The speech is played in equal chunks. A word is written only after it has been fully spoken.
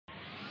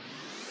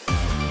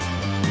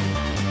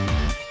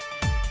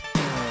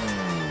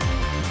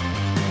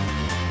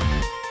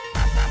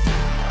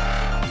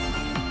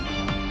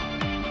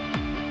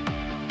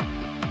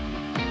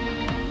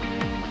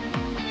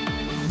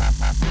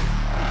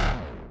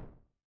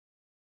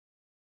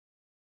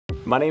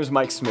My name is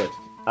Mike Smith.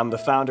 I'm the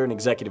founder and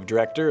executive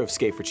director of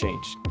Skate for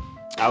Change.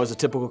 I was a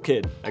typical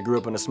kid. I grew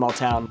up in a small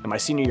town, and my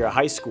senior year of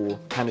high school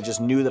kind of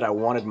just knew that I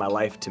wanted my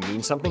life to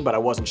mean something, but I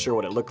wasn't sure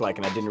what it looked like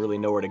and I didn't really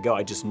know where to go.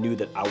 I just knew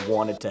that I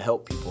wanted to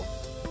help people.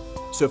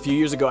 So a few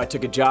years ago, I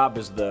took a job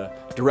as the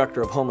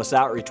director of homeless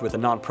outreach with a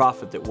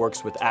nonprofit that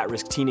works with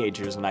at-risk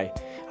teenagers, and I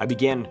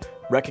began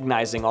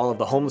recognizing all of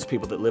the homeless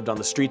people that lived on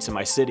the streets in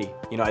my city.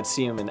 You know, I'd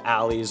see them in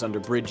alleys, under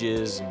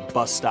bridges, and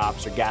bus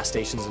stops or gas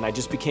stations, and I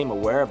just became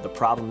aware of the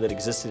problem that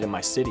existed in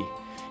my city.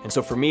 And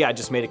so for me, I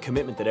just made a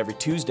commitment that every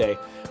Tuesday,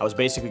 I was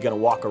basically gonna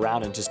walk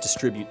around and just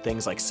distribute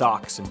things like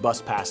socks and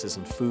bus passes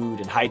and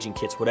food and hygiene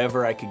kits,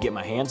 whatever I could get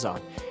my hands on.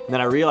 And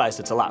then I realized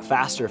it's a lot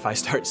faster if I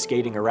start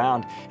skating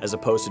around as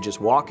opposed to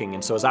just walking.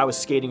 And so as I was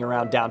skating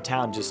around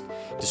downtown just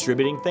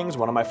distributing things,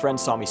 one of my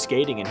friends saw me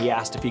skating and he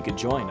asked if he could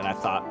join. And I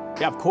thought,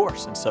 yeah, of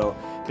course. And so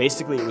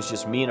basically it was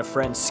just me and a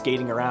friend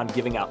skating around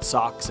giving out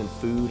socks and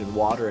food and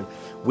water, and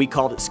we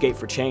called it Skate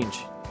for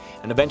Change.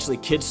 And eventually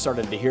kids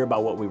started to hear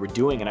about what we were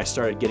doing, and I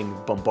started getting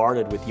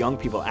bombarded with young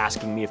people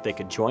asking me if they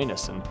could join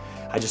us. And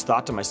I just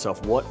thought to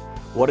myself,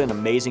 what an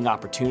amazing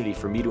opportunity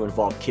for me to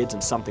involve kids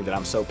in something that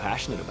I'm so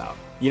passionate about.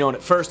 You know, and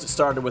at first it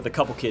started with a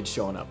couple kids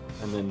showing up,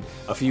 and then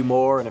a few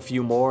more,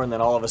 and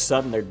then all of a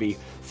sudden there'd be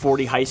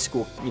 40 high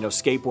school,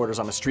 skateboarders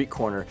on a street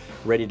corner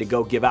ready to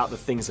go give out the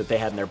things that they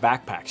had in their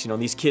backpacks. You know,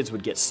 and these kids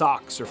would get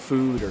socks or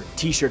food or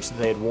t-shirts that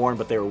they had worn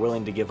but they were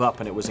willing to give up,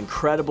 and it was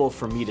incredible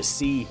for me to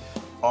see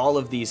all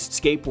of these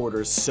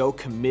skateboarders so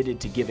committed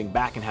to giving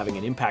back and having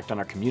an impact on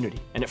our community.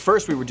 And at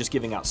first we were just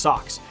giving out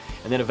socks,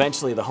 and then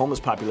eventually the homeless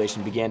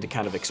population began to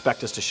kind of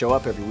expect us to show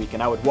up every week,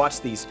 and I would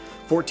watch these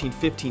 14,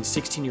 15,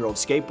 16-year-old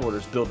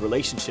skateboarders build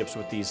relationships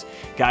with these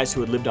guys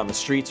who had lived on the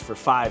streets for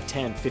 5,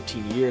 10,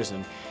 15 years,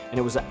 and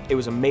it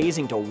was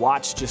amazing to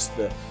watch just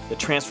the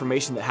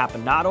transformation that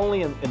happened not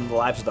only in the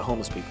lives of the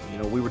homeless people. You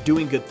know, we were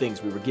doing good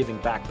things, we were giving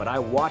back, but I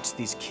watched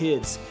these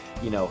kids,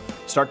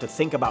 start to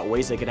think about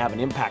ways they could have an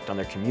impact on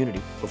their community.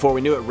 Before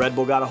we knew it, Red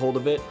Bull got a hold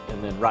of it,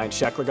 and then Ryan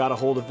Sheckler got a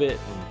hold of it,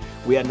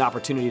 and we had an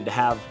opportunity to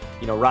have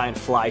Ryan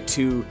fly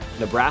to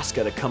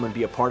Nebraska to come and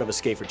be a part of a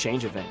Skate for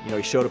Change event.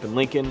 He showed up in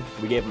Lincoln,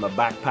 we gave him a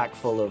backpack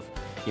full of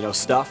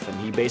stuff, and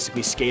he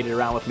basically skated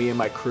around with me and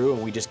my crew,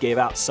 and we just gave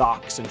out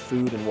socks and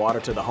food and water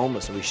to the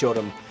homeless, and we showed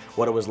him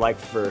what it was like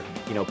for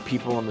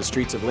people on the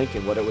streets of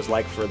Lincoln, what it was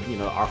like for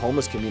our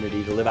homeless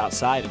community to live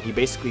outside, and he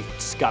basically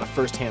just got a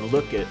first-hand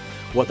look at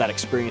what that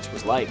experience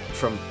was like.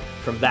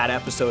 From that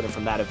episode and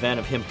from that event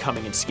of him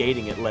coming and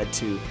skating, it led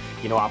to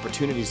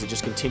opportunities that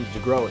just continued to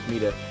grow with me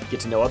to get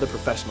to know other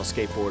professional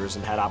skateboarders,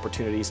 and had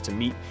opportunities to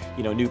meet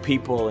new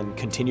people and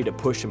continue to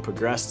push and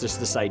progress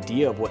just this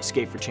idea of what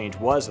Skate for Change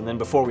was. And then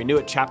before we knew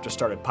it, chapters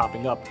started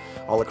popping up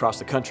all across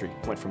the country.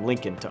 Went from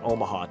Lincoln to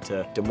Omaha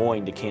to Des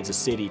Moines to Kansas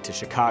City to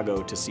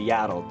Chicago to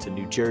Seattle to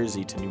New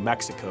Jersey to New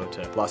Mexico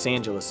to Los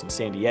Angeles and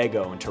San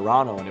Diego and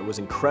Toronto, and it was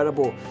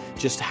incredible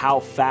just how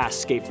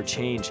fast Skate for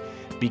Change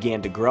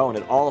began to grow. And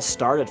it all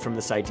started from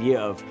this idea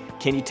of,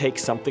 can you take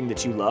something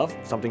that you love,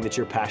 something that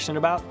you're passionate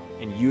about,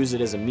 and use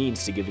it as a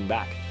means to giving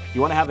back?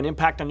 You want to have an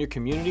impact on your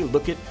community?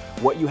 Look at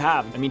what you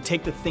have.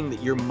 Take the thing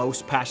that you're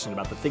most passionate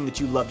about, the thing that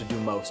you love to do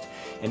most,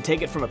 and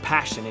take it from a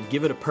passion and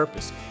give it a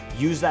purpose.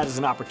 Use that as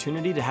an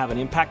opportunity to have an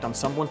impact on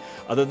someone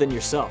other than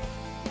yourself.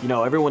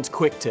 Everyone's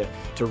quick to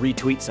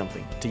retweet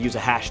something, to use a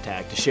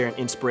hashtag, to share an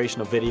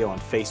inspirational video on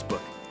Facebook.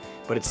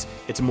 But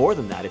it's more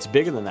than that, it's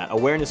bigger than that.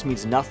 Awareness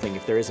means nothing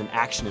if there isn't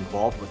action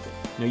involved with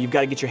it. You've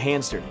got to get your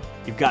hands dirty.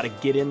 You've got to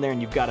get in there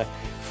and you've got to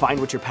find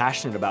what you're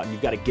passionate about, and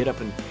you've got to get up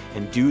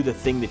and do the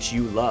thing that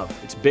you love.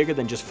 It's bigger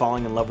than just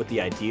falling in love with the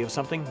idea of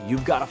something.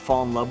 You've got to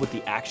fall in love with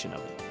the action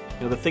of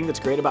it. The thing that's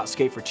great about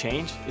Skate for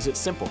Change is it's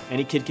simple.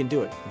 Any kid can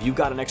do it. If you've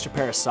got an extra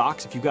pair of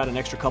socks, if you've got an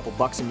extra couple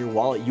bucks in your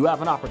wallet, you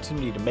have an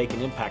opportunity to make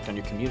an impact on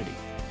your community.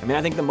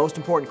 I think the most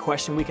important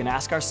question we can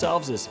ask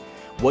ourselves is,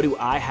 what do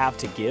I have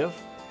to give?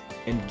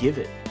 And give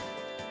it.